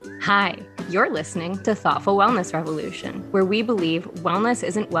Hi, you're listening to Thoughtful Wellness Revolution, where we believe wellness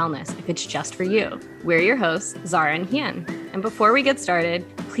isn't wellness if it's just for you. We're your hosts, Zara and Hien. And before we get started,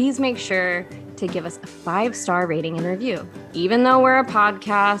 please make sure to give us a 5-star rating and review. Even though we're a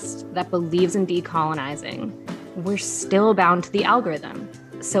podcast that believes in decolonizing, we're still bound to the algorithm.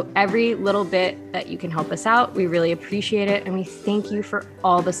 So every little bit that you can help us out, we really appreciate it. And we thank you for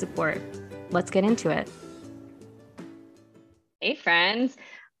all the support. Let's get into it. Hey, friends.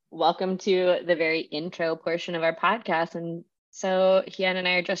 Welcome to the very intro portion of our podcast. And so Hien and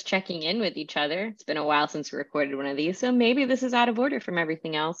I are just checking in with each other. It's been a while since we recorded one of these, so maybe this is out of order from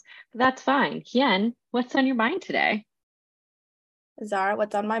everything else, but that's fine. Hien, what's on your mind today? Zara,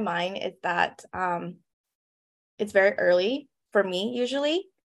 what's on my mind is that it's very early for me usually,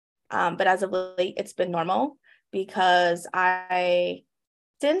 but as of late, it's been normal because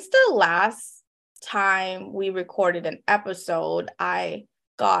since the last time we recorded an episode, I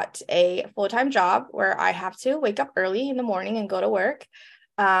got a full-time job where I have to wake up early in the morning and go to work.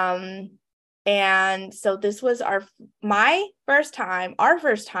 And so this was our first time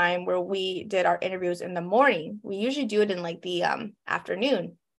where we did our interviews in the morning. We usually do it in like the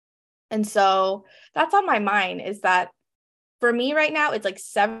afternoon. And so that's on my mind, is that for me right now, it's like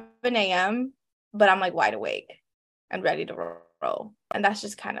 7 a.m., but I'm like wide awake and ready to roll. And that's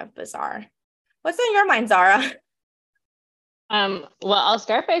just kind of bizarre. What's on your mind, Zara? Well, I'll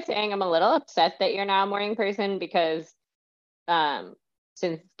start by saying I'm a little upset that you're now a morning person because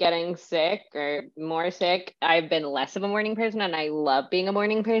since getting sick or more sick, I've been less of a morning person and I love being a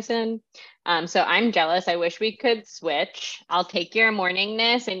morning person. So I'm jealous. I wish we could switch. I'll take your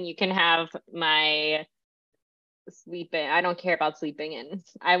morningness and you can have my sleeping. I don't care about sleeping in.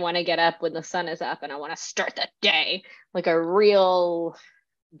 I want to get up when the sun is up and I want to start the day like a real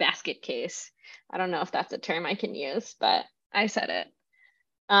basket case. I don't know if that's a term I can use, but I said it.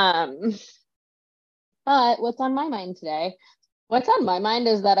 But what's on my mind today? What's on my mind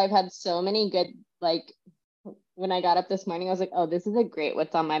is that I've had so many good, like, when I got up this morning, I was like, oh, this is a great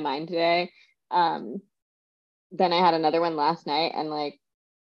what's on my mind today. Then I had another one last night, and like,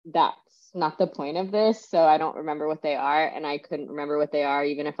 that's not the point of this. So I don't remember what they are, and I couldn't remember what they are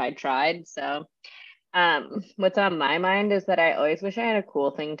even if I tried. So what's on my mind is that I always wish I had a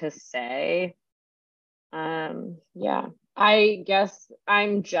cool thing to say. Yeah, I guess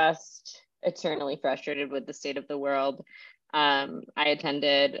I'm just eternally frustrated with the state of the world. I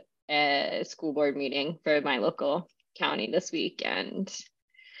attended a school board meeting for my local county this week, and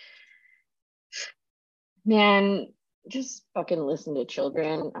man, just fucking listen to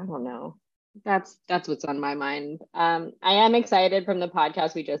children. I don't know. That's what's on my mind. I am excited from the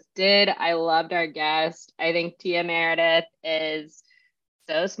podcast we just did. I loved our guest. I think Tia Meredith is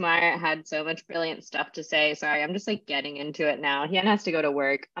so smart, had so much brilliant stuff to say. Sorry, I'm just like getting into it now. Hien has to go to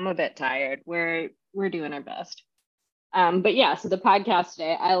work. I'm a bit tired. We're doing our best. But yeah, so the podcast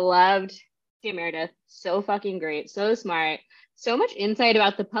today, I loved Tia Meredith. So fucking great, so smart, so much insight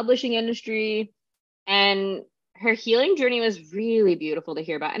about the publishing industry, and her healing journey was really beautiful to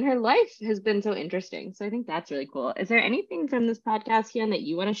hear about. And her life has been so interesting. So I think that's really cool. Is there anything from this podcast, Hien, that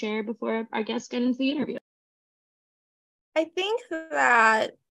you want to share before our guests get into the interview? I think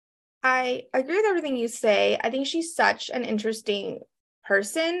that I agree with everything you say. I think she's such an interesting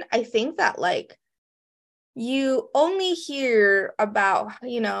person. I think that like you only hear about,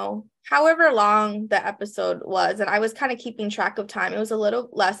 however long the episode was. And I was kind of keeping track of time. It was a little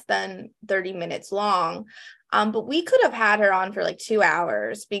less than 30 minutes long. But we could have had her on for like 2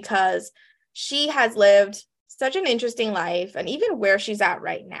 hours because she has lived such an interesting life. And even where she's at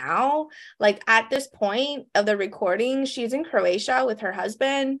right now, like at this point of the recording, she's in Croatia with her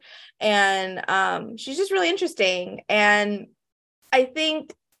husband, and she's just really interesting. And I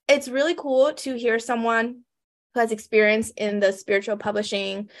think it's really cool to hear someone who has experience in the spiritual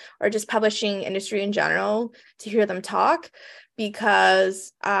publishing or just publishing industry in general, to hear them talk,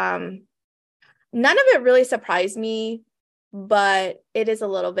 because none of it really surprised me, but it is a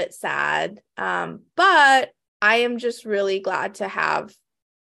little bit sad. But I am just really glad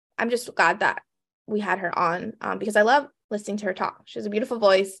I'm just glad that we had her on, because I love listening to her talk. She has a beautiful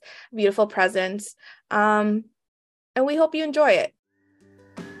voice, beautiful presence, and we hope you enjoy it.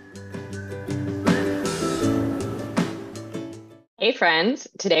 Hey friends,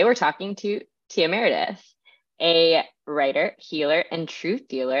 today we're talking to Tia Meredith, a writer, healer, and truth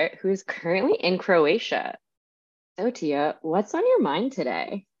dealer who is currently in Croatia. So Tia, what's on your mind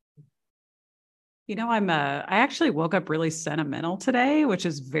today? I actually woke up really sentimental today, which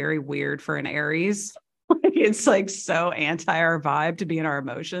is very weird for an Aries. It's like so anti our vibe to be in our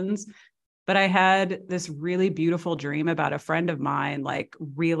emotions. But I had this really beautiful dream about a friend of mine, like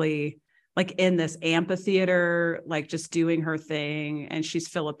really like in this amphitheater, like just doing her thing. And she's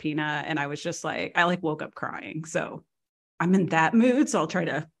Filipina. And I was just like, I like woke up crying. So I'm in that mood. So I'll try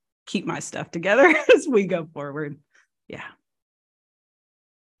to keep my stuff together as we go forward. Yeah.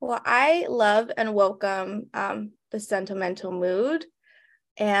 Well, I love and welcome the sentimental mood.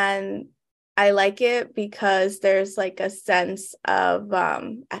 And I like it because there's like a sense of,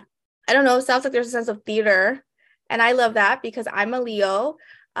 I don't know, it sounds like there's a sense of theater. And I love that because I'm a Leo.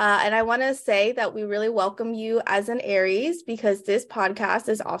 And I want to say that we really welcome you as an Aries because this podcast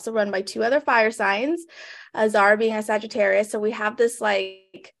is also run by two other fire signs, Zara being a Sagittarius. So we have this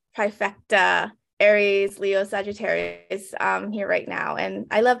like trifecta, Aries, Leo, Sagittarius here right now. And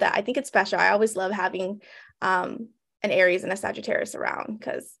I love that. I think it's special. I always love having an Aries and a Sagittarius around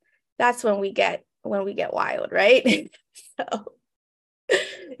because that's when we get wild, right? So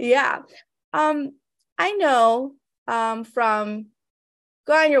yeah. I know from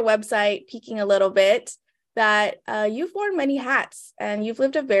going on your website, peeking a little bit, that you've worn many hats and you've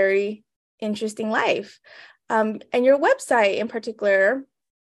lived a very interesting life. And your website in particular,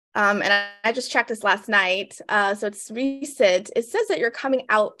 and I just checked this last night, so it's recent. It says that you're coming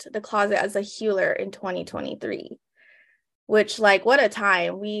out the closet as a healer in 2023. Which, like, what a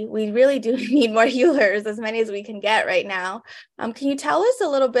time. We really do need more healers, as many as we can get right now. Can you tell us a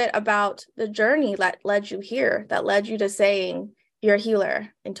little bit about the journey that led you here, that led you to saying you're a healer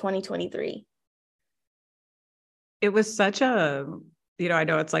in 2023? It was such a, I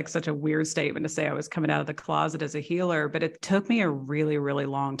know it's like such a weird statement to say I was coming out of the closet as a healer, but it took me a really, really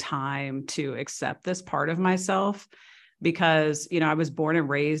long time to accept this part of myself. Because, I was born and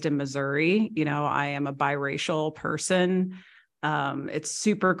raised in Missouri. I am a biracial person. It's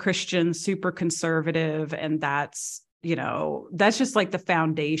super Christian, super conservative. And that's just like the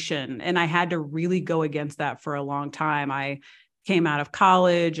foundation. And I had to really go against that for a long time. I came out of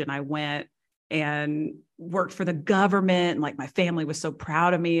college and I went and worked for the government. And like my family was so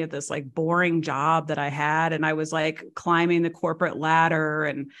proud of me at this like boring job that I had. And I was like climbing the corporate ladder,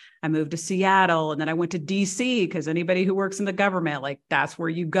 and I moved to Seattle, and then I went to DC because anybody who works in the government, like that's where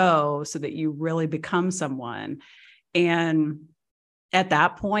you go so that you really become someone. And at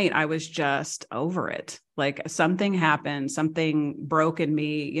that point, I was just over it. Like something happened, something broke in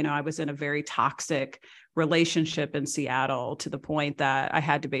me. I was in a very toxic relationship in Seattle to the point that I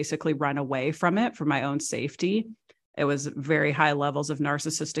had to basically run away from it for my own safety. It was very high levels of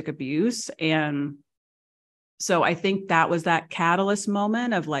narcissistic abuse. And so I think that was that catalyst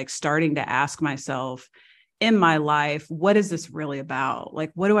moment of like starting to ask myself in my life, what is this really about?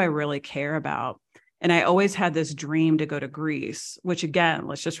 Like, what do I really care about? And I always had this dream to go to Greece, which again,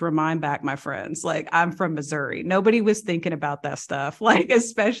 let's just remind back my friends, like I'm from Missouri. Nobody was thinking about that stuff, like,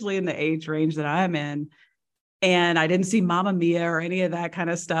 especially in the age range that I'm in. And I didn't see Mamma Mia or any of that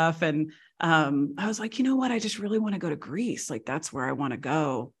kind of stuff. And I was like, you know what? I just really want to go to Greece. Like, that's where I want to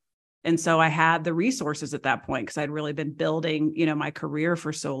go. And so I had the resources at that point because I'd really been building, my career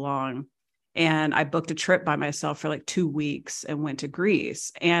for so long. And I booked a trip by myself for like 2 weeks and went to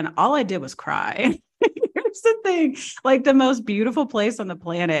Greece. And all I did was cry. Here's the thing, like the most beautiful place on the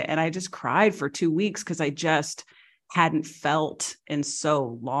planet. And I just cried for 2 weeks because I just hadn't felt in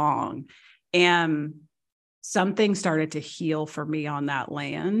so long. And something started to heal for me on that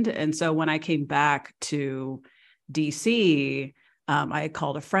land. And so when I came back to DC, I had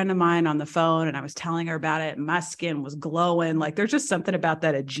called a friend of mine on the phone and I was telling her about it. And my skin was glowing. Like there's just something about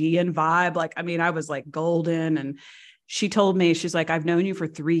that Aegean vibe. Like, I mean, I was like golden. And she told me, she's like, I've known you for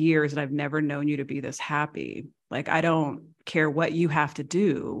 3 years and I've never known you to be this happy. Like, I don't care what you have to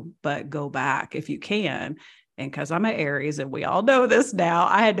do, but go back if you can. And because I'm an Aries and we all know this now,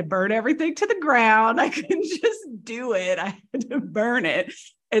 I had to burn everything to the ground. I couldn't just do it. I had to burn it.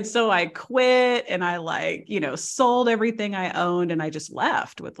 And so I quit and I sold everything I owned and I just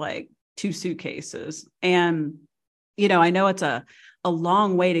left with like 2 suitcases. And, I know it's a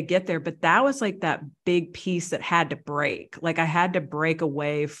long way to get there, but that was like that big piece that had to break. Like I had to break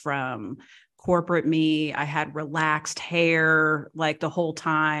away from corporate me. I had relaxed hair like the whole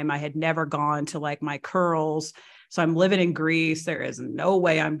time. I had never gone to like my curls. So I'm living in Greece. There is no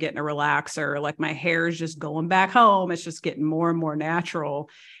way I'm getting a relaxer. Like my hair is just going back home. It's just getting more and more natural.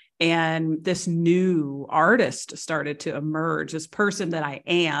 And this new artist started to emerge, this person that I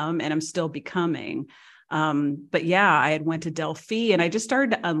am, and I'm still becoming. But yeah, I had went to Delphi and I just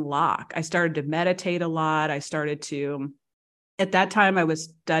started to unlock. I started to meditate a lot. I started to, at that time, I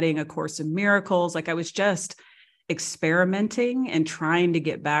was studying A Course in Miracles. Like I was just experimenting and trying to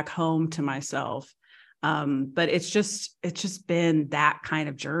get back home to myself. But it's just been that kind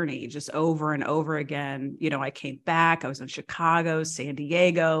of journey, just over and over again. You know, I came back, I was in Chicago, San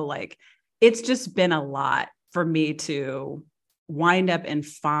Diego, like it's just been a lot for me to wind up and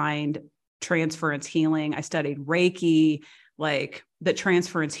find transference healing. I studied Reiki, like the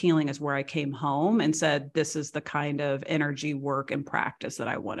transference healing is where I came home and said, this is the kind of energy work and practice that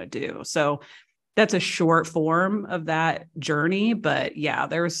I want to do. So that's a short form of that journey, but yeah,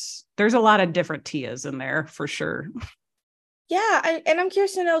 there's a lot of different Tias in there for sure. Yeah, and I'm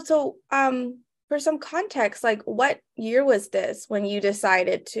curious to know, so for some context, like what year was this when you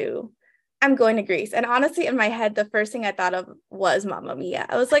decided to, I'm going to Greece? And honestly, in my head, the first thing I thought of was Mamma Mia.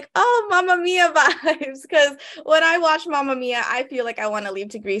 I was like, oh, Mamma Mia vibes, because when I watch Mamma Mia, I feel like I want to leave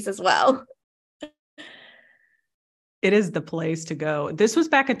to Greece as well. It is the place to go. This was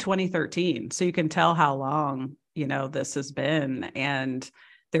back in 2013. So you can tell how long, you know, this has been. And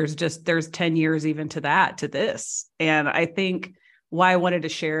there's 10 years even to this. And I think why I wanted to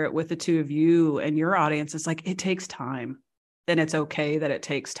share it with the two of you and your audience is like, it takes time. And it's okay that it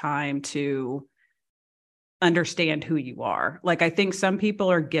takes time to understand who you are. Like, I think some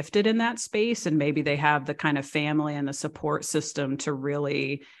people are gifted in that space and maybe they have the kind of family and the support system to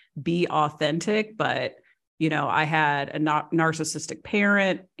really be authentic. But you know, I had a narcissistic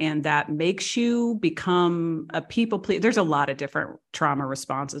parent, and that makes you become a people pleaser. There's a lot of different trauma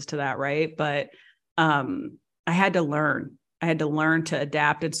responses to that, right? But I had to learn. I had to learn to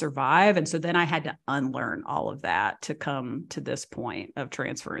adapt and survive. And so then I had to unlearn all of that to come to this point of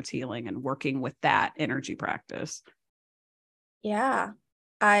transference healing and working with that energy practice. Yeah.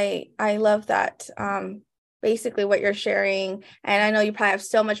 I love that. Basically what you're sharing, and I know you probably have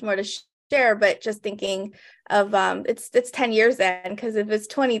so much more to share, but just thinking of it's 10 years then, because if it's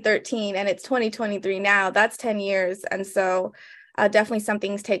 2013 and it's 2023 now, that's 10 years. And so definitely some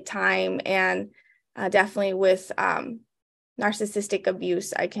things take time, and definitely with narcissistic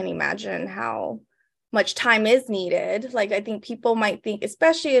abuse, I can imagine how much time is needed. Like, I think people might think,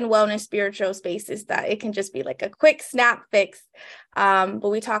 especially in wellness spiritual spaces, that it can just be like a quick snap fix. But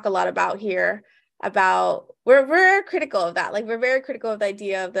we talk a lot about here about we're very critical of that. Like, we're very critical of the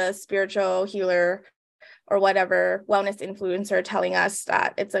idea of the spiritual healer or whatever wellness influencer telling us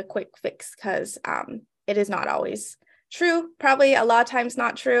that it's a quick fix, because it is not always true. Probably a lot of times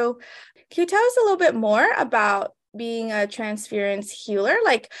not true. Can you tell us a little bit more about being a transference healer?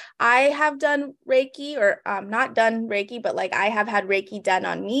 Like, I have done Reiki, or not done Reiki, but like I have had Reiki done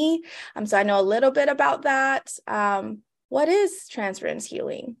on me. So I know a little bit about that. What is transference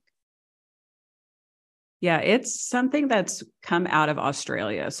healing? Yeah, it's something that's come out of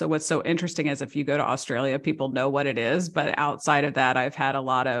Australia. So what's so interesting is if you go to Australia, people know what it is. But outside of that, I've had a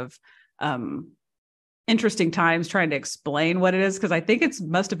lot of interesting times trying to explain what it is, because I think it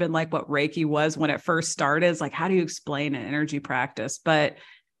must have been like what Reiki was when it first started. It's like, how do you explain an energy practice? But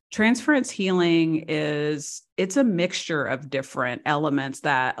transference healing it's a mixture of different elements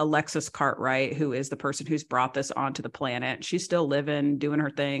that Alexis Cartwright, who is the person who's brought this onto the planet, she's still living, doing her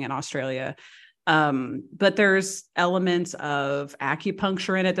thing in Australia. But there's elements of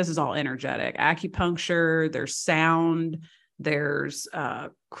acupuncture in it. This is all energetic acupuncture. There's sound, there's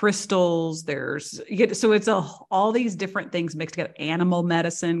crystals, so it's all these different things mixed together. Animal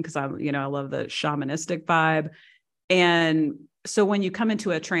medicine, because I love the shamanistic vibe. And so when you come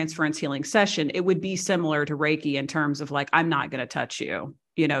into a transference healing session, it would be similar to Reiki in terms of like, I'm not going to touch you,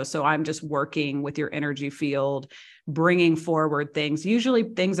 so I'm just working with your energy field, bringing forward things, usually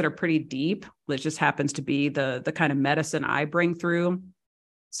things that are pretty deep. That just happens to be the kind of medicine I bring through.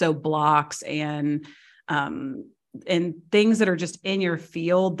 So blocks and things that are just in your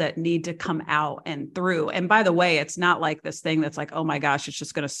field that need to come out and through. And by the way, it's not like this thing that's like, oh my gosh, it's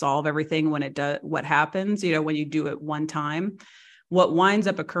just going to solve everything when it does. What happens, when you do it one time, what winds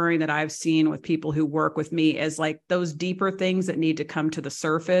up occurring that I've seen with people who work with me is like those deeper things that need to come to the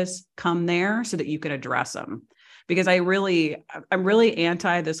surface, come there so that you can address them. Because I'm really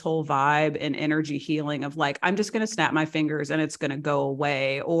anti this whole vibe and energy healing of like, I'm just going to snap my fingers and it's going to go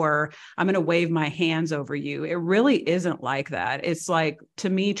away, or I'm going to wave my hands over you. It really isn't like that. It's like, to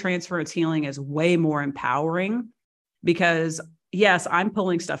me, transference healing is way more empowering, because yes, I'm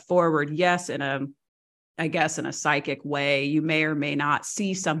pulling stuff forward. Yes, in a psychic way, you may or may not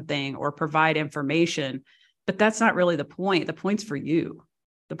see something or provide information, but that's not really the point. The point's for you.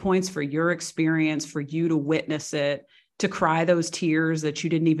 The point's for your experience, for you to witness it, to cry those tears that you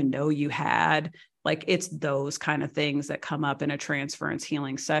didn't even know you had. Like, it's those kind of things that come up in a transference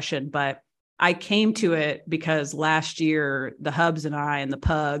healing session. But I came to it because last year, the Hubs and I and the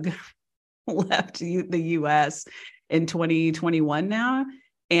Pug left the US in 2021 now.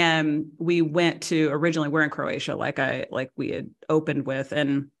 And we went to, originally we're in Croatia, like we had opened with,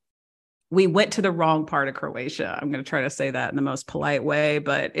 and we went to the wrong part of Croatia. I'm going to try to say that in the most polite way,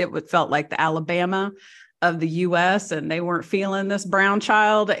 but it felt like the Alabama of the US, and they weren't feeling this brown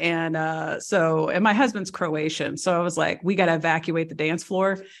child. And and my husband's Croatian. So I was like, we got to evacuate the dance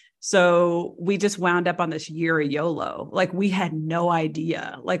floor. So we just wound up on this year of YOLO. Like, we had no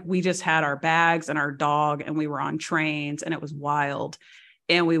idea. Like, we just had our bags and our dog, and we were on trains, and it was wild.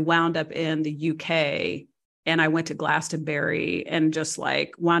 And we wound up in the UK, and I went to Glastonbury and just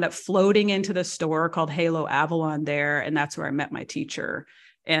like wound up floating into the store called Halo Avalon there. And that's where I met my teacher,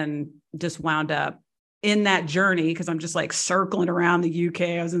 and just wound up in that journey, because I'm just like circling around the UK.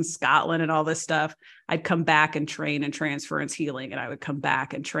 I was in Scotland and all this stuff. I'd come back and train in transference healing, and I would come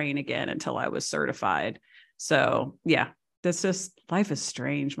back and train again until I was certified. So yeah, life is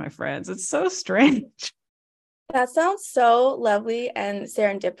strange, my friends. It's so strange. That sounds so lovely and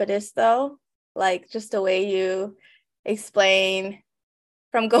serendipitous, though. Like, just the way you explain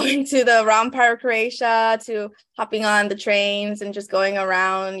from going to the wrong part of Croatia to hopping on the trains and just going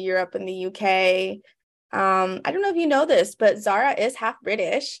around Europe and the UK. I don't know if you know this, but Zara is half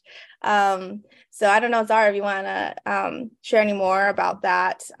British. So I don't know, Zara, if you want to share any more about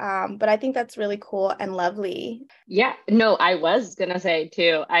that. But I think that's really cool and lovely. Yeah, no, I was going to say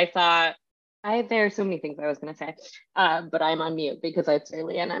too. There are so many things I was going to say, but I'm on mute because it's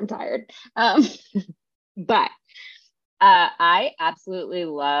early and I'm tired. But I absolutely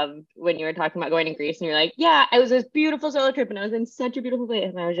loved when you were talking about going to Greece, and you're like, yeah, it was this beautiful solo trip and I was in such a beautiful place,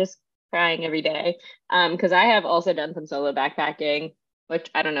 and I was just crying every day. Because I have also done some solo backpacking,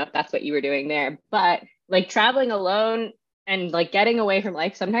 which I don't know if that's what you were doing there, but like traveling alone and like getting away from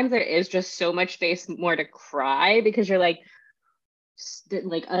life, sometimes there is just so much space more to cry, because you're like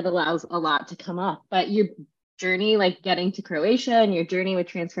it allows a lot to come up. But your journey, like getting to Croatia, and your journey with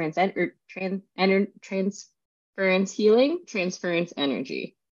transference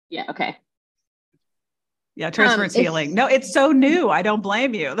energy. Yeah, okay. Yeah, transference healing. No, it's so new. I don't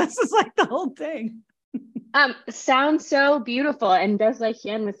blame you. This is like the whole thing. Sounds so beautiful, and just like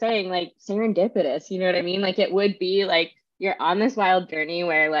Hien was saying, like serendipitous, you know what I mean? Like, it would be like you're on this wild journey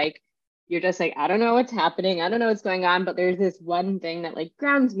where like you're just like, I don't know what's happening, I don't know what's going on, but there's this one thing that like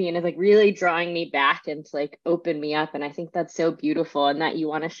grounds me and is like really drawing me back and to like open me up. And I think that's so beautiful, and that you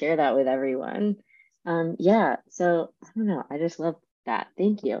want to share that with everyone. Yeah, so I don't know, I just love that.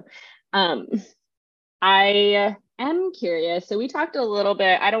 Thank you. I am curious. So we talked a little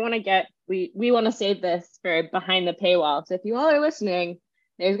bit. I don't want to we want to save this for behind the paywall. So if you all are listening,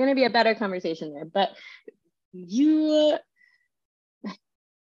 there's going to be a better conversation there. But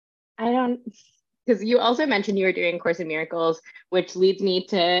because you also mentioned you were doing Course in Miracles, which leads me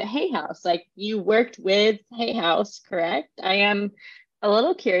to Hay House. Like, you worked with Hay House, correct? I am a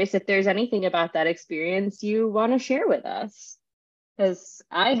little curious if there's anything about that experience you want to share with us, because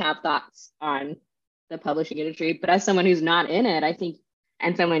I have thoughts on the publishing industry, but as someone who's not in it, I think,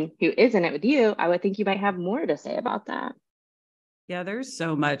 and someone who is in it with you, I would think you might have more to say about that. Yeah, there's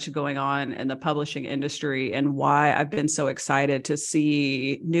so much going on in the publishing industry, and why I've been so excited to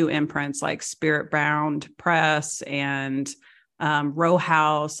see new imprints like Spirit Bound Press and Row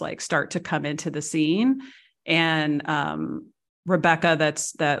House like start to come into the scene. And Rebecca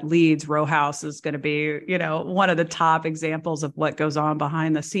that leads Row House is going to be, one of the top examples of what goes on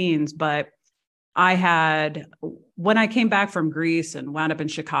behind the scenes. But when I came back from Greece and wound up in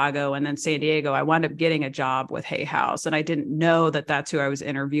Chicago and then San Diego, I wound up getting a job with Hay House. And I didn't know that that's who I was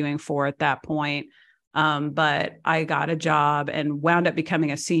interviewing for at that point. But I got a job and wound up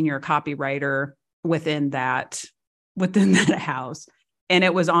becoming a senior copywriter within that house. And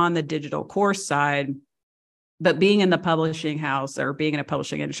it was on the digital course side. But being in the publishing house, or being in a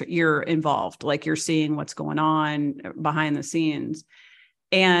publishing industry, you're involved, like you're seeing what's going on behind the scenes.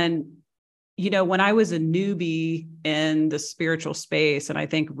 And when I was a newbie in the spiritual space, and I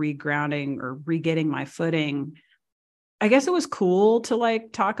think regrounding or re-getting my footing, I guess it was cool to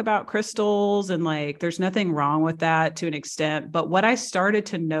like talk about crystals, and like, there's nothing wrong with that to an extent. But what I started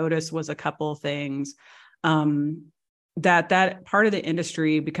to notice was a couple of things, that part of the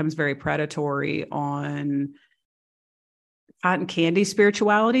industry becomes very predatory on cotton candy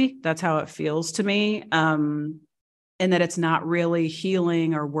spirituality. That's how it feels to me. And that it's not really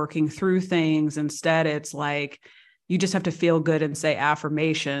healing or working through things. Instead, it's like, you just have to feel good and say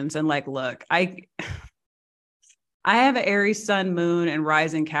affirmations. And like, look, I have an Aries sun, moon, and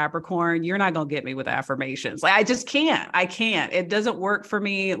rising Capricorn. You're not going to get me with affirmations. Like, I just can't. I can't. It doesn't work for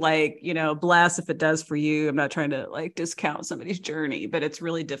me. Like, bless if it does for you. I'm not trying to like discount somebody's journey, but it's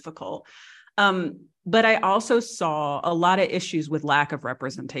really difficult. But I also saw a lot of issues with lack of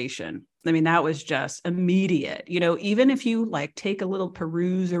representation. I mean, that was just immediate. You know, even if you like take a little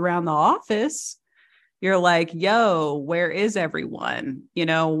peruse around the office, you're like, yo, where is everyone? You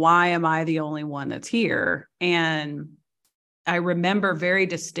know, why am I the only one that's here? And I remember very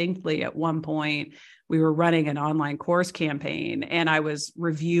distinctly at one point, we were running an online course campaign and I was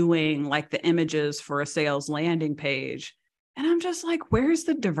reviewing like the images for a sales landing page. And I'm just like, where's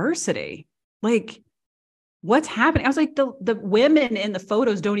the diversity? Like, what's happening? I was like, the women in the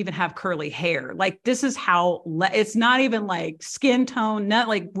photos don't even have curly hair. Like, this is how, it's not even like skin tone, not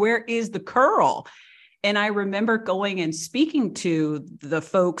like, where is the curl? And I remember going and speaking to the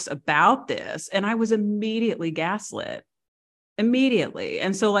folks about this, and I was immediately gaslit. Immediately.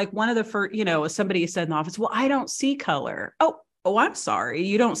 And so like one of the first, you know, somebody said in the office, well, I don't see color. Oh, I'm sorry.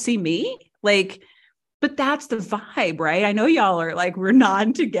 You don't see me? Like, but that's the vibe, right? I know y'all are like, we're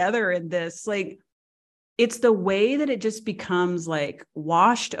nodding together in this. Like, it's the way that it just becomes like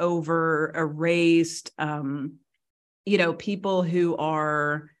washed over, erased, you know, people who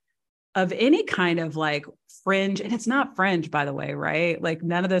are of any kind of like fringe, and it's not fringe, by the way, right? Like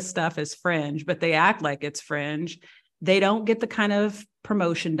none of this stuff is fringe, but they act like it's fringe. They don't get the kind of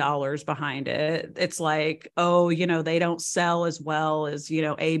promotion dollars behind it. It's like, oh, you know, they don't sell as well as, you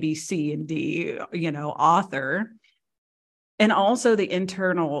know, A, B, C, and D, you know, author. And also the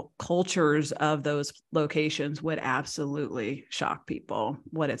internal cultures of those locations would absolutely shock people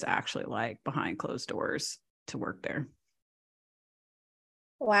what it's actually like behind closed doors to work there.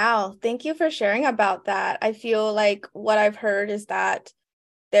 Wow. Thank you for sharing about that. I feel like what I've heard is that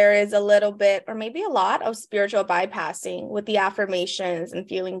there is a little bit, or maybe a lot, of spiritual bypassing with the affirmations and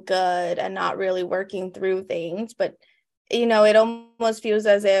feeling good and not really working through things. But, you know, it almost feels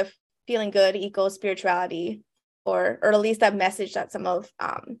as if feeling good equals spirituality, or at least that message that some of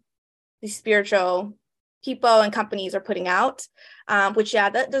the spiritual people and companies are putting out, which, yeah,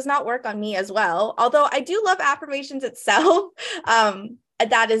 that does not work on me as well. Although I do love affirmations itself.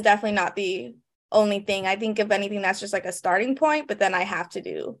 That is definitely not the only thing. I think if anything, that's just like a starting point, but then I have to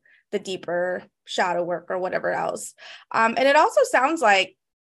do the deeper shadow work or whatever else. And it also sounds like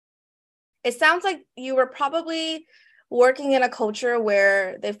you were probably working in a culture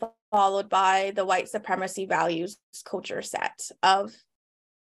where they followed by the white supremacy values culture set of,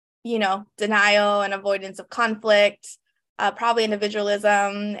 you know, denial and avoidance of conflict, probably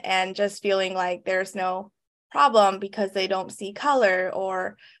individualism, and just feeling like there's no problem because they don't see color,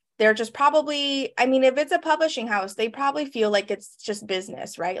 or they're just probably, I mean, if it's a publishing house, they probably feel like it's just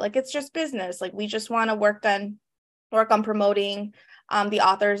business, right? Like it's just business. Like we just want to work on promoting the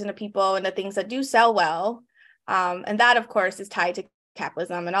authors and the people and the things that do sell well. And that, of course, is tied to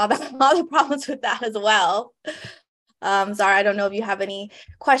capitalism and all the problems with that as well. Zara, I don't know if you have any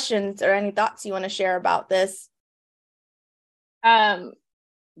questions or any thoughts you want to share about this.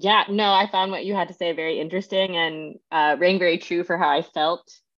 Yeah, no, I found what you had to say very interesting and rang very true for how I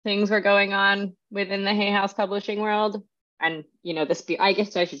felt things were going on within the Hay House publishing world. And, you know, I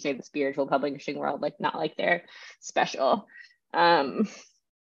guess I should say the spiritual publishing world, like not like they're special. But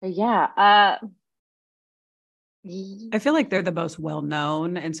yeah. I feel like they're the most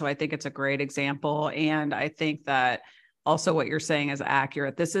well-known. And so I think it's a great example. And I think that also what you're saying is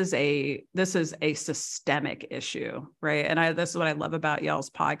accurate. This is a systemic issue, right? And this is what I love about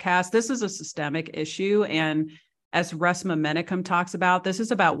y'all's podcast. This is a systemic issue. And as Resmaa Menakem talks about, this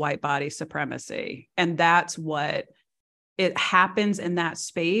is about white body supremacy. And that's what it happens in that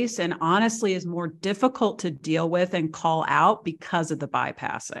space, and honestly is more difficult to deal with and call out because of the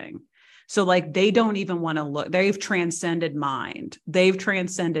bypassing. So like they don't even want to look, they've transcended mind, they've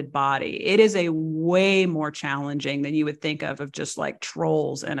transcended body. It is a way more challenging than you would think of just like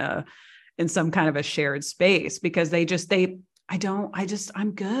trolls in some kind of a shared space, because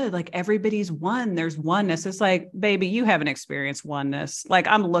I'm good. Like everybody's one. There's oneness. It's like, baby, you haven't experienced oneness. Like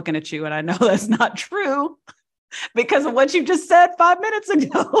I'm looking at you and I know that's not true because of what you just said 5 minutes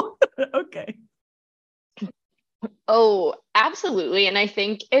ago. Okay. Oh, absolutely. And I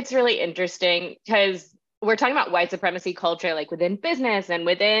think it's really interesting because we're talking about white supremacy culture, like within business and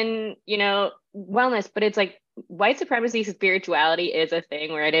within, you know, wellness, but it's like white supremacy spirituality is a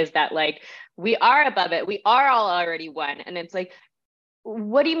thing where it is that like, we are above it. We are all already one. And it's like,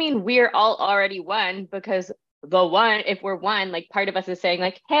 what do you mean we're all already one? Because if we're one, like part of us is saying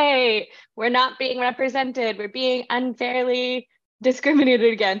like, hey, we're not being represented. We're being unfairly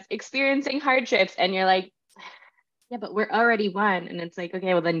discriminated against, experiencing hardships. And you're like, yeah, but we're already one. And it's like,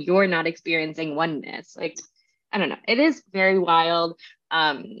 okay, well then you're not experiencing oneness. Like, I don't know. It is very wild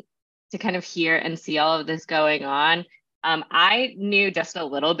to kind of hear and see all of this going on. I knew just a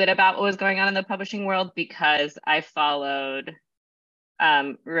little bit about what was going on in the publishing world because I followed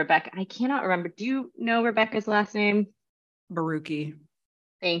Rebecca. I cannot remember. Do you know Rebecca's last name? Baruchi.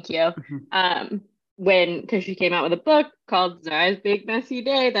 Thank you. Because she came out with a book called Zara's Big Messy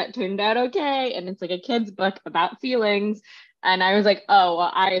Day that turned out okay. And it's like a kid's book about feelings. And I was like, oh,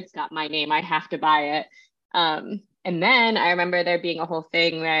 well, it's got my name. I have to buy it. And then I remember there being a whole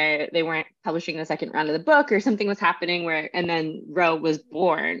thing where they weren't publishing the second round of the book or something was happening and then Row was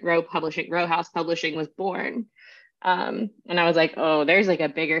born. Row House Publishing was born. And I was like, oh, there's like a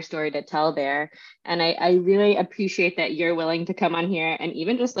bigger story to tell there. And I really appreciate that you're willing to come on here and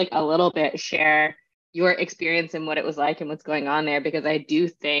even just like a little bit share your experience and what it was like and what's going on there, because I do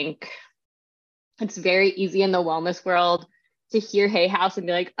think it's very easy in the wellness world to hear Hay House and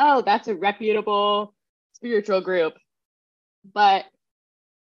be like, oh, that's a reputable spiritual group. But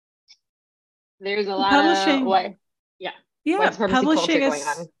there's a lot publishing, of what, what's publishing going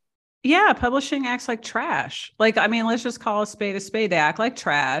on. Yeah, publishing acts like trash. Like, I mean, let's just call a spade a spade. They act like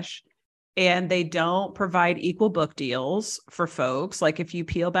trash and they don't provide equal book deals for folks. Like if you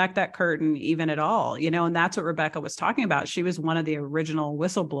peel back that curtain even at all, and that's what Rebecca was talking about. She was one of the original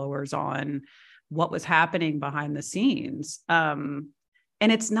whistleblowers on what was happening behind the scenes.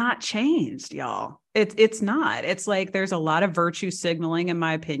 And it's not changed, y'all. It's not. It's like there's a lot of virtue signaling, in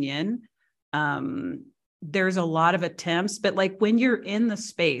my opinion. There's a lot of attempts, but like when you're in the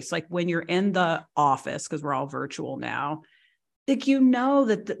space, like when you're in the office, because we're all virtual now, like,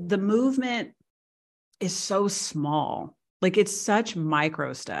 that the movement is so small. Like it's such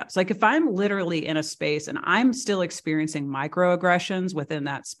micro steps. Like if I'm literally in a space and I'm still experiencing microaggressions within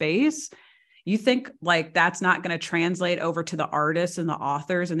that space, you think like that's not going to translate over to the artists and the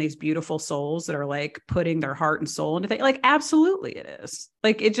authors and these beautiful souls that are like putting their heart and soul into things? Like, absolutely it is.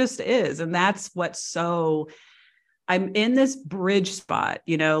 Like, it just is. And that's what's so, I'm in this bridge spot,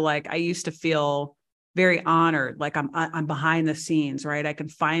 like I used to feel very honored. Like I'm behind the scenes, right? I can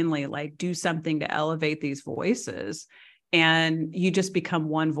finally like do something to elevate these voices, and you just become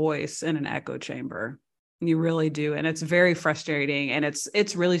one voice in an echo chamber. You really do. And it's very frustrating. And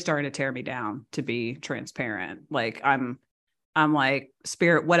it's really starting to tear me down, to be transparent. Like I'm like,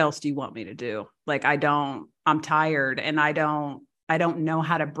 Spirit, what else do you want me to do? Like, I'm tired and I don't know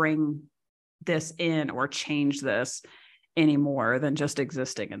how to bring this in or change this any more than just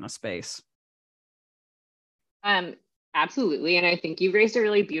existing in the space. Absolutely. And I think you've raised a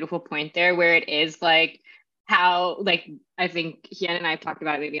really beautiful point there where it is like how, like, I think Hien and I have talked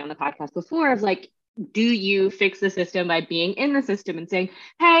about it maybe on the podcast before of like, do you fix the system by being in the system and saying,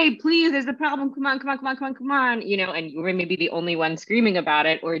 hey, please, there's a problem. Come on, and you're maybe the only one screaming about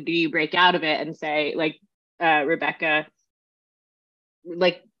it. Or do you break out of it and say, like Rebecca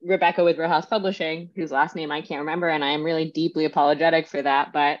with Row House Publishing, whose last name I can't remember, and I am really deeply apologetic for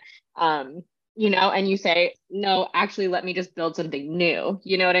that. But, and you say, no, actually, let me just build something new.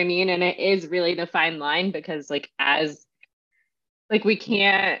 You know what I mean? And it is really the fine line, because we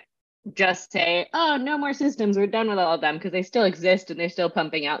can't just say, oh, no more systems, we're done with all of them, because they still exist and they're still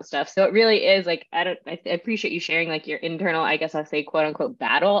pumping out stuff. So it really is like, I appreciate you sharing like your internal, I guess I'll say, quote unquote,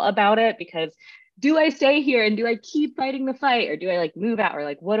 battle about it, because do I stay here and do I keep fighting the fight, or do I like move out, or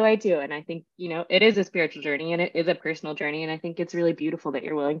like what do I do? And I think, it is a spiritual journey and it is a personal journey, and I think it's really beautiful that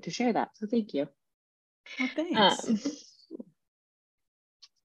you're willing to share that. So thank you. Well, thanks.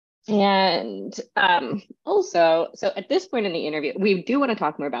 And also, so at this point in the interview, we do want to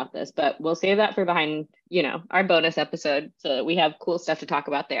talk more about this, but we'll save that for behind, our bonus episode, so that we have cool stuff to talk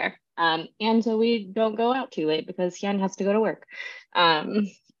about there. And so we don't go out too late, because Hien has to go to work.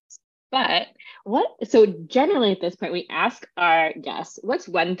 So generally at this point, we ask our guests, what's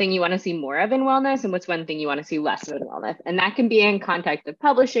one thing you want to see more of in wellness, and what's one thing you want to see less of in wellness? And that can be in context of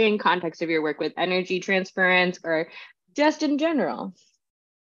publishing, context of your work with energy transference, or just in general.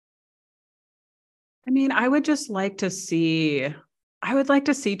 I mean, I would like to see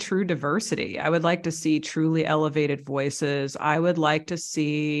true diversity. I would like to see truly elevated voices. I would like to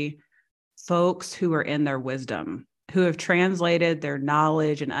see folks who are in their wisdom, who have translated their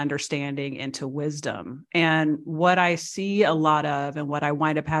knowledge and understanding into wisdom. And what I see a lot of, and what I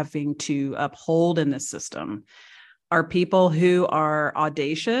wind up having to uphold in this system, are people who are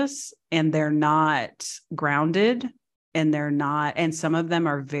audacious and they're not grounded, and some of them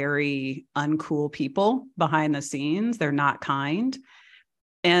are very uncool people behind the scenes. They're not kind.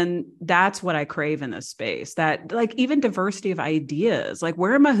 And that's what I crave in this space, that like even diversity of ideas, like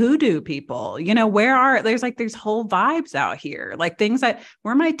where are my hoodoo people? There's whole vibes out here, like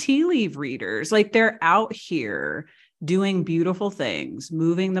where are my tea leaf readers? Like they're out here doing beautiful things,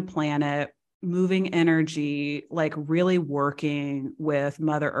 moving the planet, moving energy, like really working with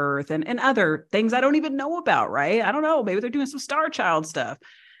Mother Earth and other things I don't even know about, right? I don't know. Maybe they're doing some Star Child stuff,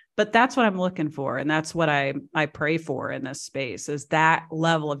 but that's what I'm looking for. And that's what I pray for in this space, is that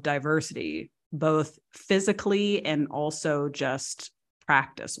level of diversity, both physically and also just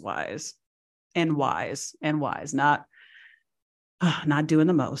practice wise, not doing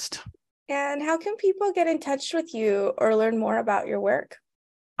the most. And how can people get in touch with you or learn more about your work?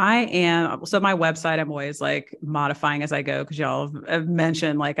 So my website, I'm always like modifying as I go, because y'all have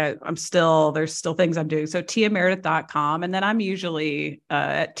mentioned, like there's still things I'm doing. So tiameredith.com. And then I'm usually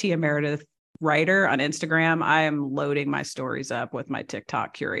at Tia Meredith Writer on Instagram. I am loading my stories up with my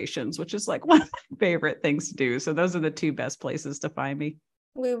TikTok curations, which is like one of my favorite things to do. So those are the two best places to find me.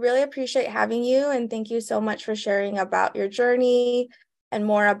 We really appreciate having you, and thank you so much for sharing about your journey and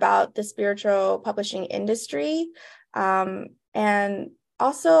more about the spiritual publishing industry. And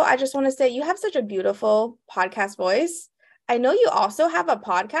also, I just want to say you have such a beautiful podcast voice. I know you also have a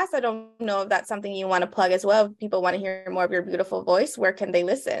podcast. I don't know if that's something you want to plug as well. If people want to hear more of your beautiful voice, where can they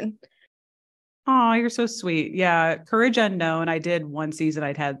listen? Oh, you're so sweet. Yeah. Courage Unknown. I did one season.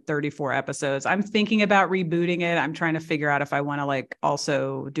 I'd had 34 episodes. I'm thinking about rebooting it. I'm trying to figure out if I want to like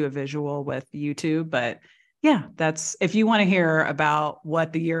also do a visual with YouTube. But yeah, if you want to hear about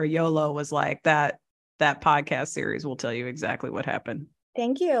what the year of YOLO was like, that podcast series will tell you exactly what happened.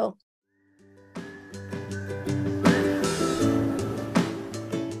 Thank you.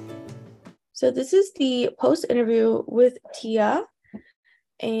 So this is the post interview with Tia,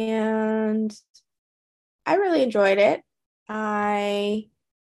 and I really enjoyed it. I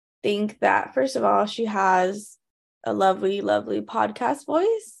think that, first of all, she has a lovely, lovely podcast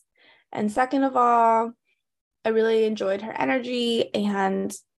voice. And second of all, I really enjoyed her energy,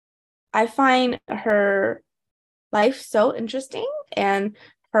 and I find her life so interesting, and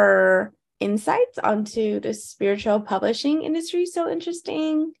her insights onto the spiritual publishing industry so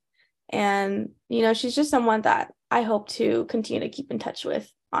interesting. And, she's just someone that I hope to continue to keep in touch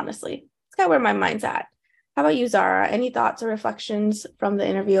with, honestly. It's kind of where my mind's at. How about you, Zara? Any thoughts or reflections from the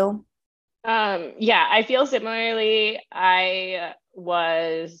interview? Yeah, I feel similarly. I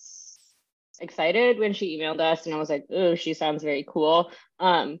was excited when she emailed us, and I was like, oh, she sounds very cool.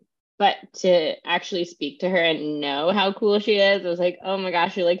 But to actually speak to her and know how cool she is, I was like, oh my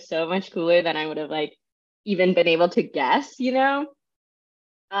gosh, you're like so much cooler than I would have like even been able to guess,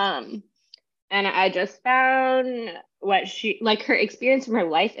 And I just found what she like her experience from her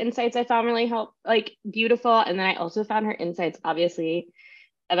life insights I found really beautiful. And then I also found her insights, obviously,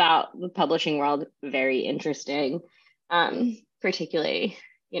 about the publishing world very interesting. Particularly,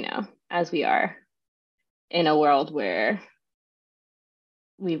 as we are in a world where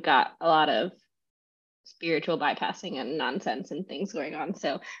we've got a lot of spiritual bypassing and nonsense and things going on.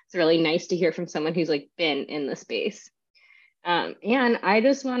 So it's really nice to hear from someone who's like been in the space. And I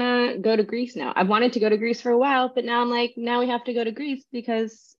just want to go to Greece now. I've wanted to go to Greece for a while, but now I'm like, now we have to go to Greece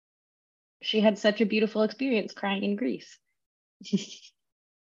because she had such a beautiful experience crying in Greece.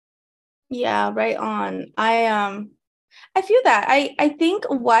 Yeah, right on. I feel that. I think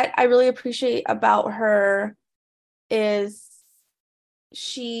what I really appreciate about her is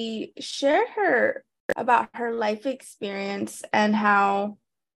she shared about her life experience and how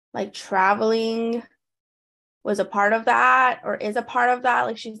like traveling was a part of that, or is a part of that.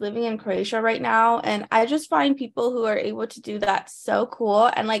 Like, she's living in Croatia right now, and I just find people who are able to do that so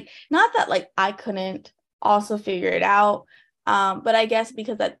cool. And like, not that like I couldn't also figure it out, but I guess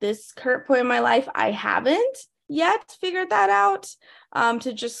because at this current point in my life I haven't yet figured that out,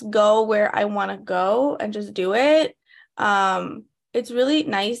 to just go where I want to go and just do it. It's really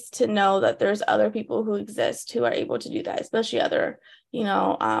nice to know that there's other people who exist who are able to do that, especially other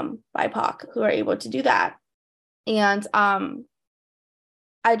BIPOC who are able to do that. And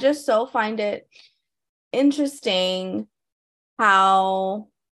I just so find it interesting how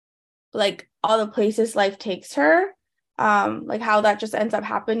like all the places life takes her, like how that just ends up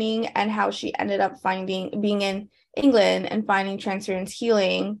happening, and how she ended up being in England and finding transference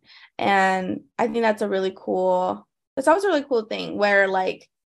healing. And I think that's always a really cool thing, where like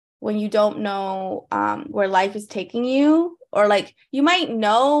when you don't know where life is taking you, or like you might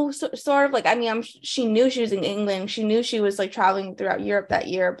know sort of like, I mean, she knew she was in England. She knew she was like traveling throughout Europe that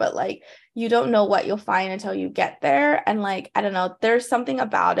year, but like you don't know what you'll find until you get there. And like, I don't know, there's something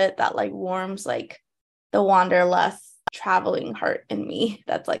about it that like warms like the wanderlust traveling heart in me.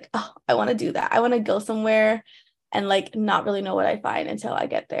 That's like, oh, I want to do that. I want to go somewhere and like not really know what I find until I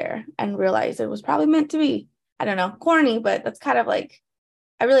get there and realize it was probably meant to be. I don't know, corny, but that's kind of like,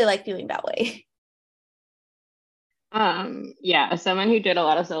 I really like feeling that way. Yeah, as someone who did a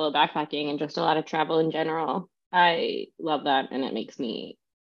lot of solo backpacking and just a lot of travel in general, I love that. And it makes me,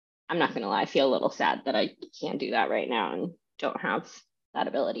 I'm not gonna lie, feel a little sad that I can't do that right now and don't have that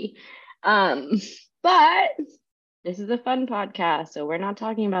ability. Um, but this is a fun podcast, so we're not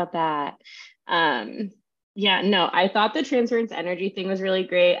talking about that. Um, yeah, no, I thought the transference energy thing was really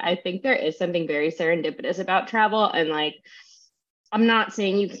great. I think there is something very serendipitous about travel, and like, I'm not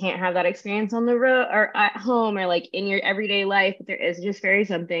saying you can't have that experience on the road or at home or like in your everyday life, but there is just very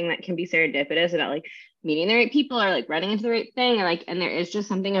something that can be serendipitous about like meeting the right people or like running into the right thing. And like, and there is just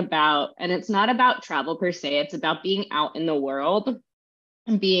something about, and it's not about travel per se, it's about being out in the world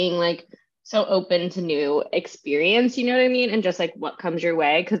and being like so open to new experience, you know what I mean? And just like what comes your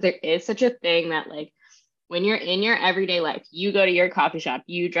way. Cause there is such a thing that like when you're in your everyday life, you go to your coffee shop,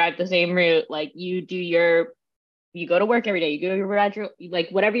 you drive the same route, like you go to work every day, you go to your graduate, like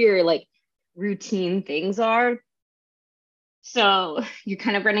whatever your like routine things are. So you're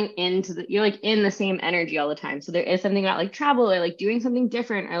kind of running into you're like in the same energy all the time. So there is something about like travel or like doing something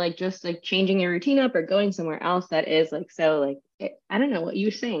different or like just like changing your routine up or going somewhere else that is like so like I don't know what you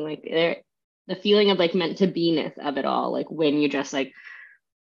were saying, like the feeling of like meant to be-ness of it all, like when you just like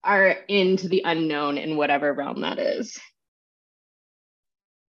are into the unknown in whatever realm that is.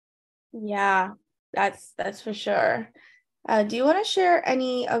 Yeah, that's for sure. Do you want to share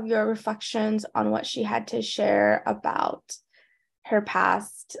any of your reflections on what she had to share about her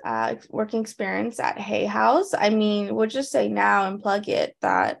past working experience at Hay House? I mean, we'll just say now and plug it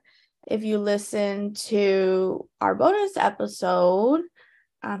that if you listen to our bonus episode,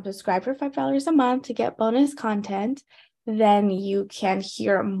 subscribe for $5 a month to get bonus content, then you can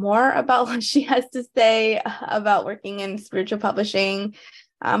hear more about what she has to say about working in spiritual publishing.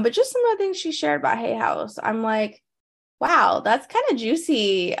 But just some of the things she shared about Hay House, I'm like, wow, that's kind of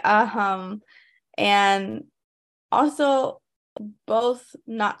juicy. And also both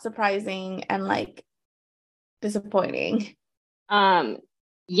not surprising and like disappointing.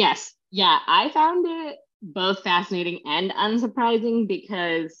 Yes. Yeah, I found it both fascinating and unsurprising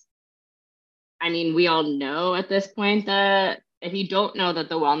because I mean, we all know at this point that if you don't know that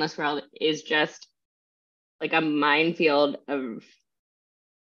the wellness world is just like a minefield of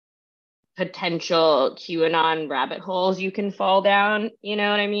potential QAnon rabbit holes you can fall down, you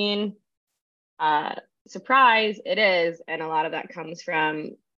know what I mean? Uh, Surprise, it is. And a lot of that comes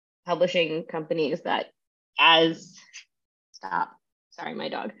from publishing companies that, as stop, sorry, my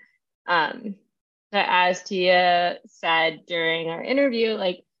dog. That as Tia said during our interview,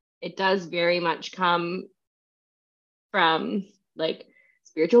 like it does very much come from like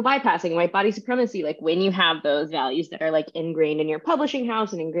spiritual bypassing, white body supremacy, like when you have those values that are like ingrained in your publishing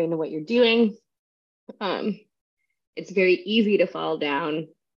house and ingrained in what you're doing, um, it's very easy to fall down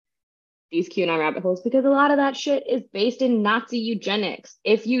these QAnon rabbit holes because a lot of that shit is based in Nazi eugenics.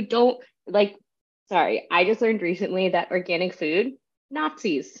 If you don't like, sorry, I just learned recently that organic food,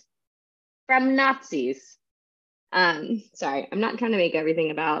 Nazis, from Nazis. Sorry, I'm not trying to make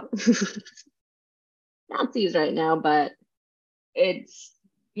everything about Nazis right now, but it's,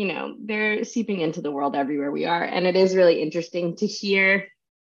 you know, they're seeping into the world everywhere we are. And it is really interesting to hear,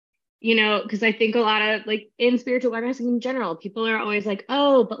 you know, because I think a lot of like in spiritual awareness in general, people are always like,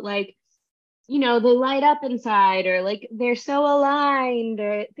 oh, but like, you know, they light up inside or like they're so aligned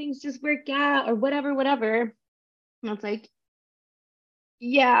or things just work out or whatever, whatever. And it's like,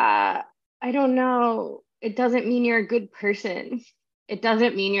 yeah, I don't know. It doesn't mean you're a good person. It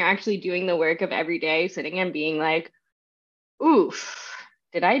doesn't mean you're actually doing the work of every day sitting and being like, oof,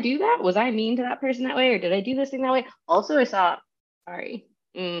 did I do that? Was I mean to that person that way? Or did I do this thing that way? Also, I saw, sorry,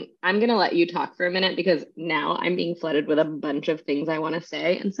 I'm going to let you talk for a minute because now I'm being flooded with a bunch of things I want to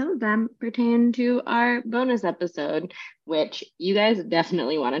say. And some of them pertain to our bonus episode, which you guys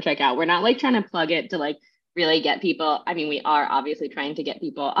definitely want to check out. We're not like trying to plug it to like really get people. I mean, we are obviously trying to get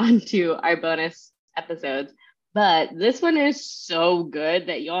people onto our bonus episodes, but this one is so good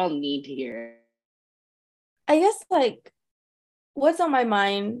that y'all need to hear it. I guess like what's on my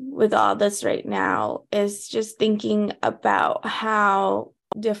mind with all this right now is just thinking about how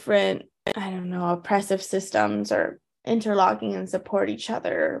different, I don't know, oppressive systems are interlocking and support each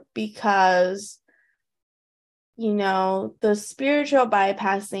other because, you know, the spiritual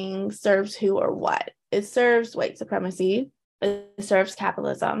bypassing serves who or what? It serves white supremacy. It serves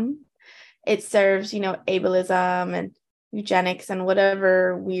capitalism. It serves, you know, ableism and eugenics and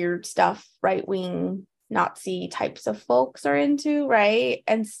whatever weird stuff right-wing Nazi types of folks are into, right?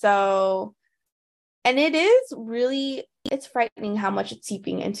 And so, and it is really, it's frightening how much it's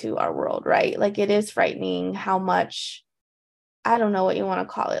seeping into our world, right? Like it is frightening how much I don't know what you want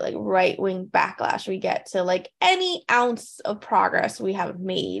to call it, like right-wing backlash we get to like any ounce of progress we have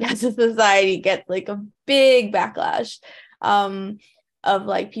made as a society gets like a big backlash of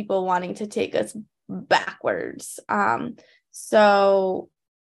like people wanting to take us backwards. So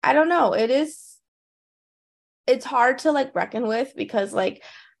I don't know. It's hard to like reckon with, because like,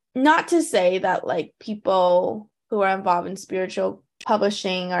 not to say that like people who are involved in spiritual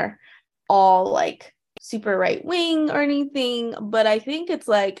publishing are all like super right wing or anything, but I think it's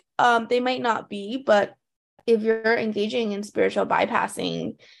like they might not be, but if you're engaging in spiritual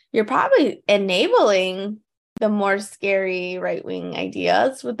bypassing, you're probably enabling the more scary right wing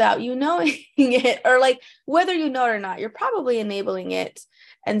ideas without you knowing it, or like whether you know it or not, you're probably enabling it.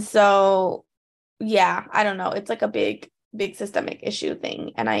 And so yeah, I don't know, it's like a big systemic issue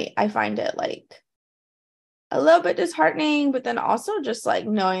thing, and I find it like a little bit disheartening, but then also just like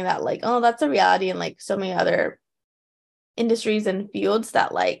knowing that like, oh, that's a reality in like so many other industries and fields,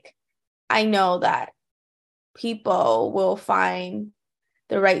 that like I know that people will find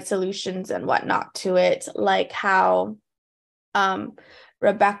the right solutions and whatnot to it, like how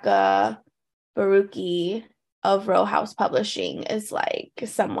Rebecca Baruchi of Row House Publishing is like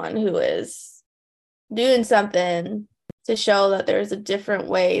someone who is doing something to show that there's a different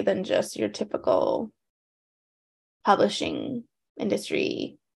way than just your typical publishing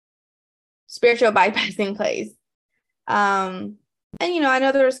industry spiritual bypassing place. And you know, I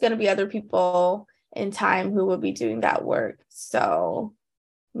know there's going to be other people in time who will be doing that work, so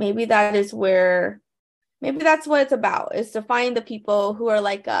maybe that's what it's about, is to find the people who are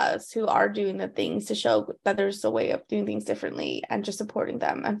like us, who are doing the things to show that there's a way of doing things differently, and just supporting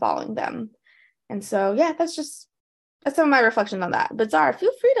them and following them. And so yeah, that's some of my reflection on that. But Zara,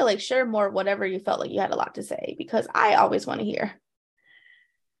 feel free to like share more, whatever you felt like you had a lot to say, because I always want to hear.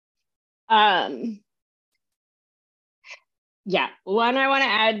 Yeah, one I want to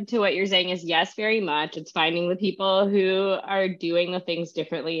add to what you're saying is yes, very much. It's finding the people who are doing the things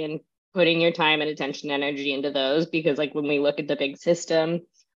differently and putting your time and attention and energy into those, because like when we look at the big system,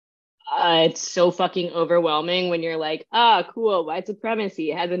 it's so fucking overwhelming when you're like, cool, white supremacy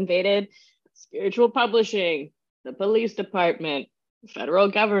has invaded spiritual publishing, the police department, federal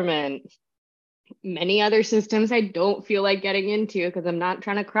government, many other systems I don't feel like getting into because I'm not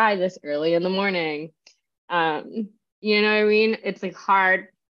trying to cry this early in the morning. You know what I mean? It's like hard,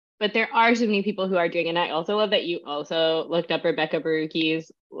 but there are so many people who are doing it. And I also love that you also looked up Rebecca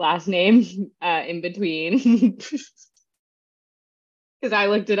Baruchi's last name in between. Because I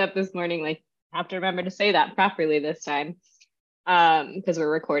looked it up this morning, like, I have to remember to say that properly this time. Because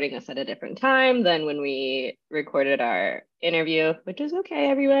we're recording this at a different time than when we recorded our interview, which is okay,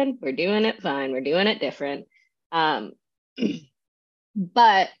 everyone. We're doing it fine. We're doing it different.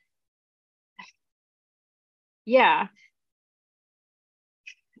 But yeah,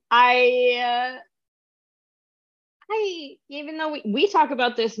 I even though we talk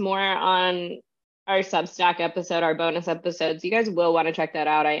about this more on our Substack episode, our bonus episodes, you guys will want to check that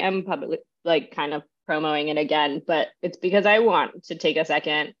out. I am publicly like kind of promoting it again, but it's because I want to take a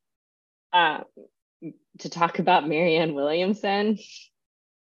second to talk about Marianne Williamson,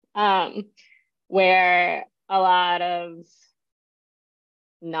 where a lot of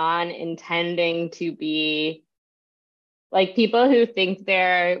non-intending to be like people who think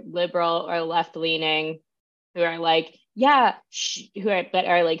they're liberal or left-leaning, who are like, yeah, that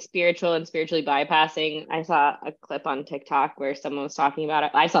are like spiritual and spiritually bypassing. I saw a clip on TikTok where someone was talking about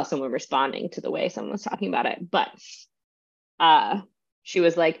it. I saw someone responding to the way someone was talking about it, but she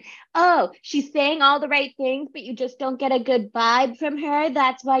was like, oh, she's saying all the right things, but you just don't get a good vibe from her.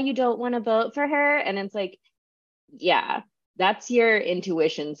 That's why you don't want to vote for her. And it's like, yeah, that's your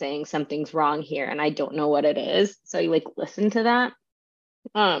intuition saying something's wrong here, and I don't know what it is. So you like listen to that.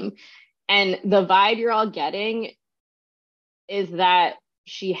 And the vibe you're all getting is that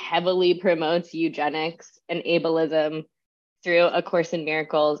she heavily promotes eugenics and ableism through A Course in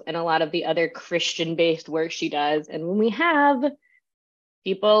Miracles and a lot of the other Christian-based work she does. And when we have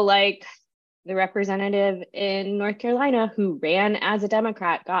people like the representative in North Carolina who ran as a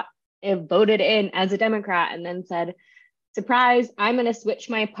Democrat, got voted in as a Democrat, and then said, surprise, I'm going to switch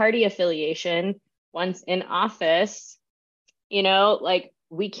my party affiliation once in office. You know, like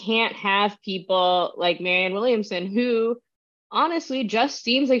we can't have people like Marianne Williamson, who honestly just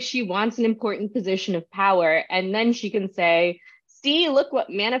seems like she wants an important position of power. And then she can say, see, look what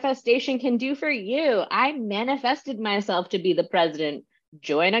manifestation can do for you. I manifested myself to be the president.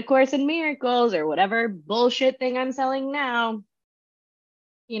 Join A Course in Miracles or whatever bullshit thing I'm selling now.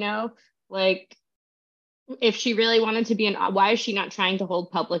 You know, like if she really wanted to be why is she not trying to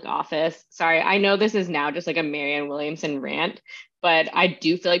hold public office? Sorry, I know this is now just like a Marianne Williamson rant, but I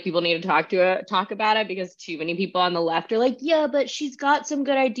do feel like people need to talk about it, because too many people on the left are like, yeah, but she's got some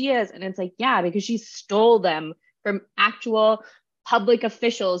good ideas. And it's like, yeah, because she stole them from actual public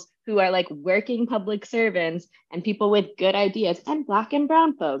officials who are like working public servants and people with good ideas, and Black and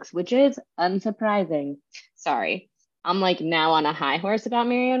brown folks, which is unsurprising. Sorry. I'm like now on a high horse about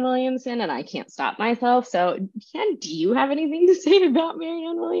Marianne Williamson and I can't stop myself. So, Ken, do you have anything to say about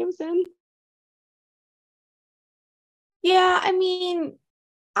Marianne Williamson? Yeah, I mean,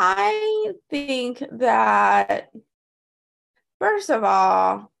 I think that, first of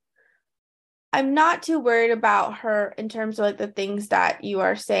all, I'm not too worried about her in terms of like the things that you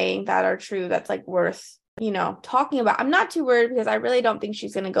are saying that are true, that's like worth, talking about. I'm not too worried because I really don't think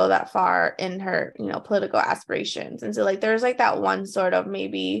she's going to go that far in her, political aspirations. And so like there's like that one sort of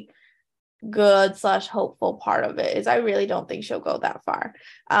maybe good / hopeful part of it is I really don't think she'll go that far.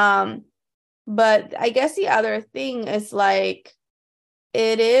 But I guess the other thing is like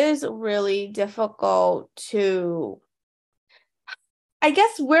it is really difficult to, I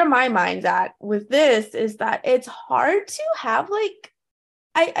guess where my mind's at with this is that it's hard to have like,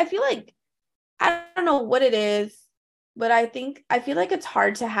 I feel like, I don't know what it is, but I feel like it's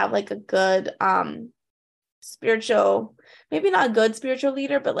hard to have like a good spiritual, maybe not a good spiritual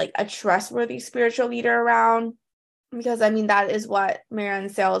leader, but like a trustworthy spiritual leader around. Because I mean, that is what Marianne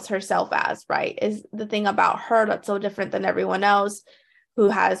sells herself as, right? Is the thing about her that's so different than everyone else who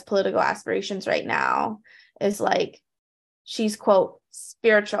has political aspirations right now is like, she's quote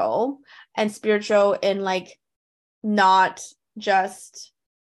spiritual, and spiritual in like not just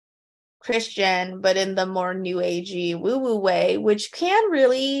Christian, but in the more new agey woo-woo way, which can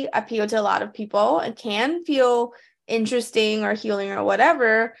really appeal to a lot of people and can feel interesting or healing or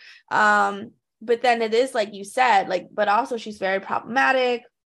whatever. But then it is like you said, like, but also she's very problematic.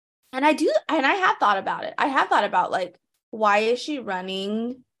 And I have thought about it. I have thought about like, why is she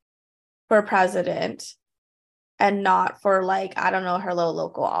running for president and not for like, I don't know, her little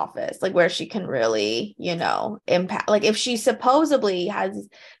local office, like where she can really, impact. Like if she supposedly has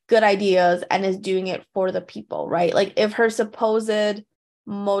good ideas and is doing it for the people, right? Like if her supposed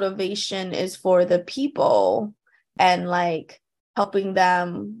motivation is for the people and like helping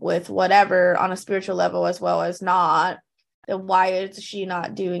them with whatever on a spiritual level as well as not, then why is she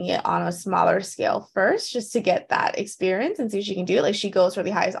not doing it on a smaller scale first, just to get that experience and see if she can do it? Like she goes for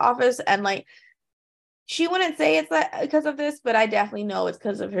the highest office and like, she wouldn't say it's that because of this, but I definitely know it's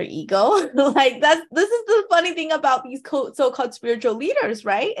because of her ego. Like this is the funny thing about these so-called spiritual leaders,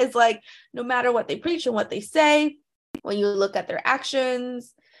 right? It's like no matter what they preach and what they say, when you look at their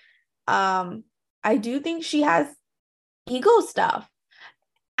actions, I do think she has ego stuff.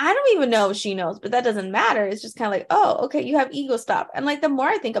 I don't even know if she knows, but that doesn't matter. It's just kind of like, oh, okay, you have ego stuff. And like the more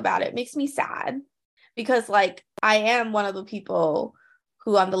I think about it, it makes me sad because like I am one of the people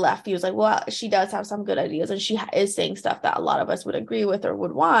who on the left feels like, well, she does have some good ideas and she is saying stuff that a lot of us would agree with or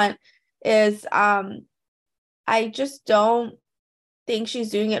would want, is I just don't think she's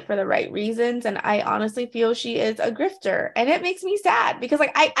doing it for the right reasons. And I honestly feel she is a grifter. And it makes me sad because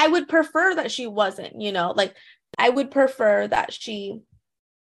like I would prefer that she wasn't, like I would prefer that she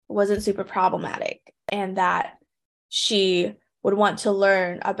wasn't super problematic and that she would want to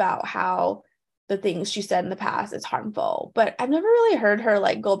learn about how the things she said in the past is harmful. But I've never really heard her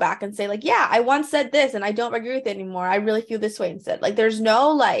like go back and say like, yeah, I once said this and I don't agree with it anymore. I really feel this way instead. Like there's no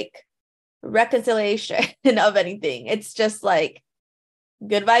like reconciliation of anything. It's just like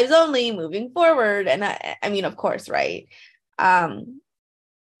good vibes only, moving forward. And I mean, of course, right.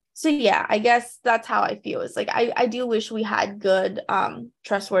 So yeah, I guess that's how I feel. It's like I do wish we had good,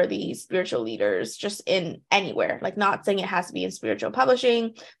 trustworthy spiritual leaders just in anywhere. Like not saying it has to be in spiritual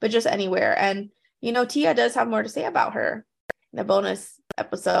publishing, but just anywhere. And Tia does have more to say about her in the bonus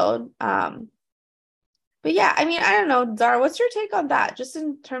episode. But yeah, I mean, I don't know, Zara, what's your take on that? Just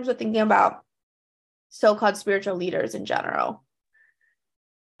in terms of thinking about so-called spiritual leaders in general.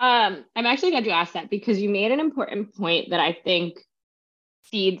 I'm actually glad you asked that because you made an important point that I think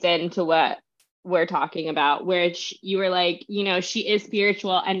feeds into what we're talking about, where you were like, she is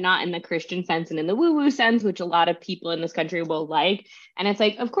spiritual and not in the Christian sense and in the woo-woo sense, which a lot of people in this country will like. And it's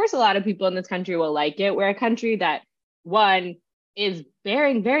like, of course, a lot of people in this country will like it. We're a country that, one, is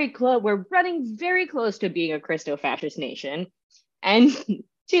bearing very close. We're running very close to being a Christo-fascist nation. And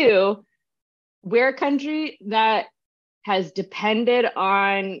two, we're a country that has depended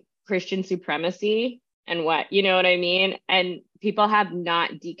on Christian supremacy and what, you know what I mean? And people have not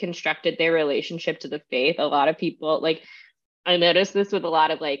deconstructed their relationship to the faith. A lot of people, like, I noticed this with a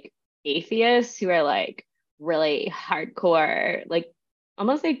lot of like atheists who are like, really hardcore, like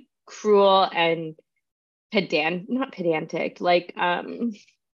almost like cruel and not pedantic, like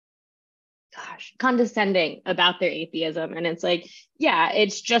condescending about their atheism. And it's like, yeah,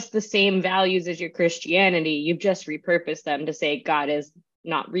 it's just the same values as your Christianity. You've just repurposed them to say God is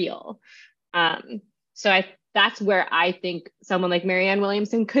not real. So that's where I think someone like Marianne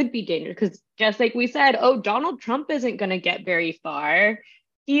Williamson could be dangerous, because just like we said, oh, Donald Trump isn't going to get very far.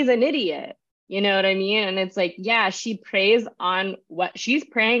 He's an idiot. You know what I mean? And it's like, yeah, she's preying on what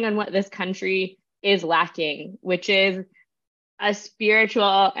this country is lacking, which is a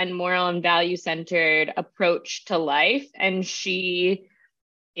spiritual and moral and value-centered approach to life. And she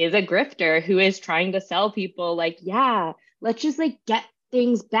is a grifter who is trying to sell people like, yeah, let's just like get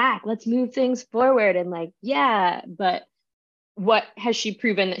things back. Let's move things forward. And like, yeah, but what has she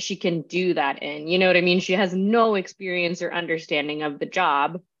proven that she can do that in? You know what I mean? She has no experience or understanding of the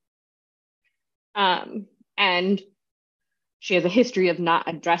job. And she has a history of not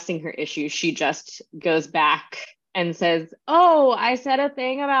addressing her issues. She just goes back and says, oh, I said a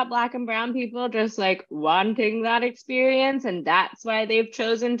thing about Black and brown people just like wanting that experience, and that's why they've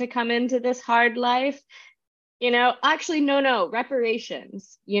chosen to come into this hard life. You know, actually, no,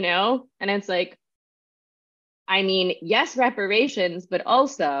 reparations, you know? And it's like, I mean, yes, reparations, but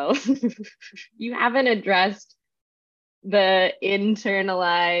also you haven't addressed the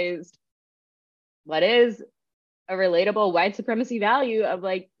internalized, what is a relatable white supremacy value of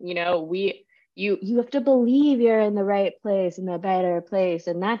like, you know, you have to believe you're in the right place, in the better place,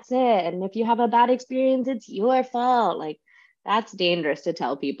 and that's it. And if you have a bad experience, it's your fault. Like, that's dangerous to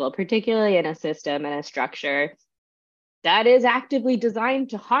tell people, particularly in a system and a structure that is actively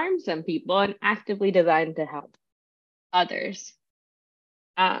designed to harm some people and actively designed to help others.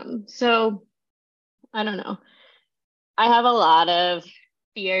 So I don't know. I have a lot of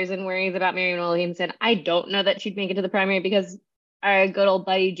fears and worries about Marianne Williamson. I don't know that she'd make it to the primary because our good old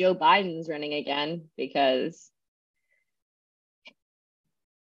buddy Joe Biden's running again, because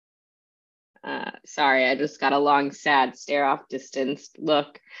sorry, I just got a long, sad stare off distance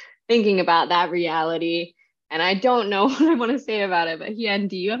look thinking about that reality. And I don't know what I want to say about it. But Hien,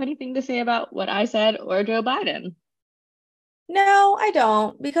 do you have anything to say about what I said or Joe Biden? No, I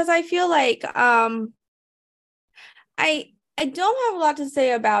don't, because I feel like I don't have a lot to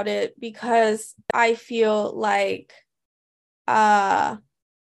say about it, because I feel like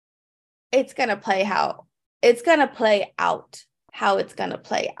it's gonna play out how it's gonna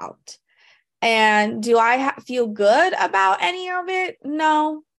play out. And do I feel good about any of it?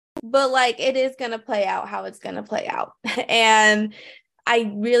 No, but like it is gonna play out how it's gonna play out. And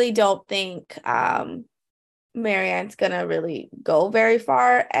I really don't think Marianne's gonna really go very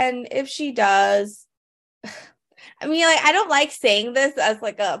far. And if she does, I mean, like, I don't like saying this as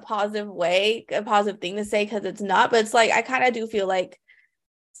like a positive thing to say, because it's not, but it's like, I kind of do feel like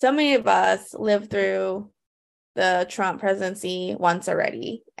so many of us lived through the Trump presidency once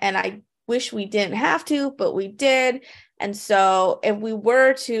already. And I wish we didn't have to, but we did. And so if we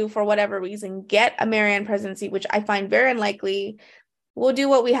were to, for whatever reason, get a Marianne presidency, which I find very unlikely, we'll do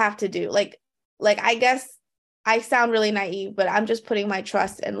what we have to do. Like, I guess I sound really naive, but I'm just putting my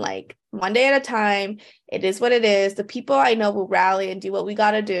trust in like one day at a time. It is what it is. The people I know will rally and do what we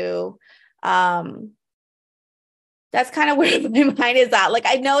got to do. That's kind of where my mind is at. Like,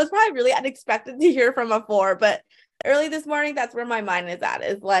 I know it's probably really unexpected to hear from a 4, but early this morning, that's where my mind is at.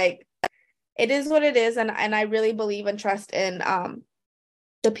 Is like, it is what it is. And I really believe and trust in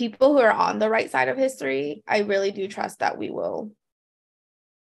the people who are on the right side of history. I really do trust that we will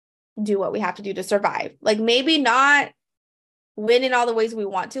do what we have to do to survive. Like, maybe not win in all the ways we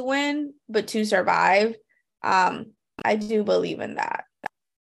want to win, but to survive. I do believe in that.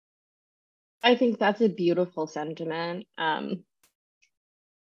 I think that's a beautiful sentiment.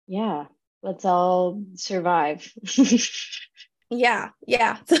 Yeah, let's all survive. Yeah.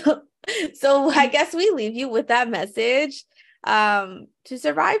 So I guess we leave you with that message, to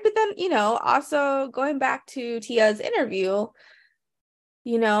survive. But then, you know, also going back to Tia's interview,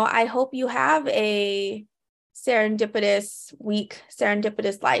 you know, I hope you have a serendipitous week,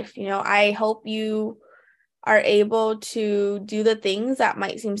 serendipitous life. You know, I hope you are able to do the things that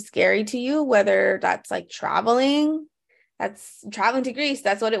might seem scary to you, whether that's like traveling to Greece.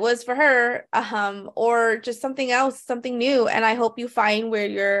 That's what it was for her. Or just something else, something new. And I hope you find where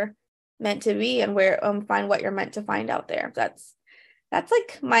you're meant to be and where find what you're meant to find out there. That's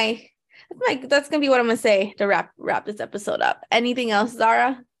gonna be what I'm gonna say to wrap this episode up. Anything else,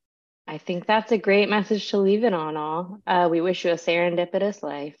 Zara? I think that's a great message to leave it on all. We wish you a serendipitous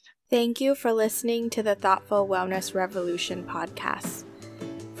life. Thank you for listening to the Thoughtful Wellness Revolution podcast.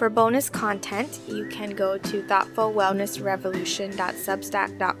 For bonus content, you can go to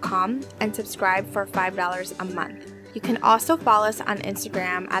thoughtfulwellnessrevolution.substack.com and subscribe for $5 a month. You can also follow us on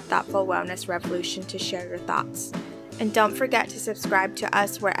Instagram at Thoughtful Wellness Revolution to share your thoughts. And don't forget to subscribe to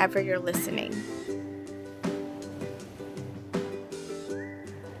us wherever you're listening.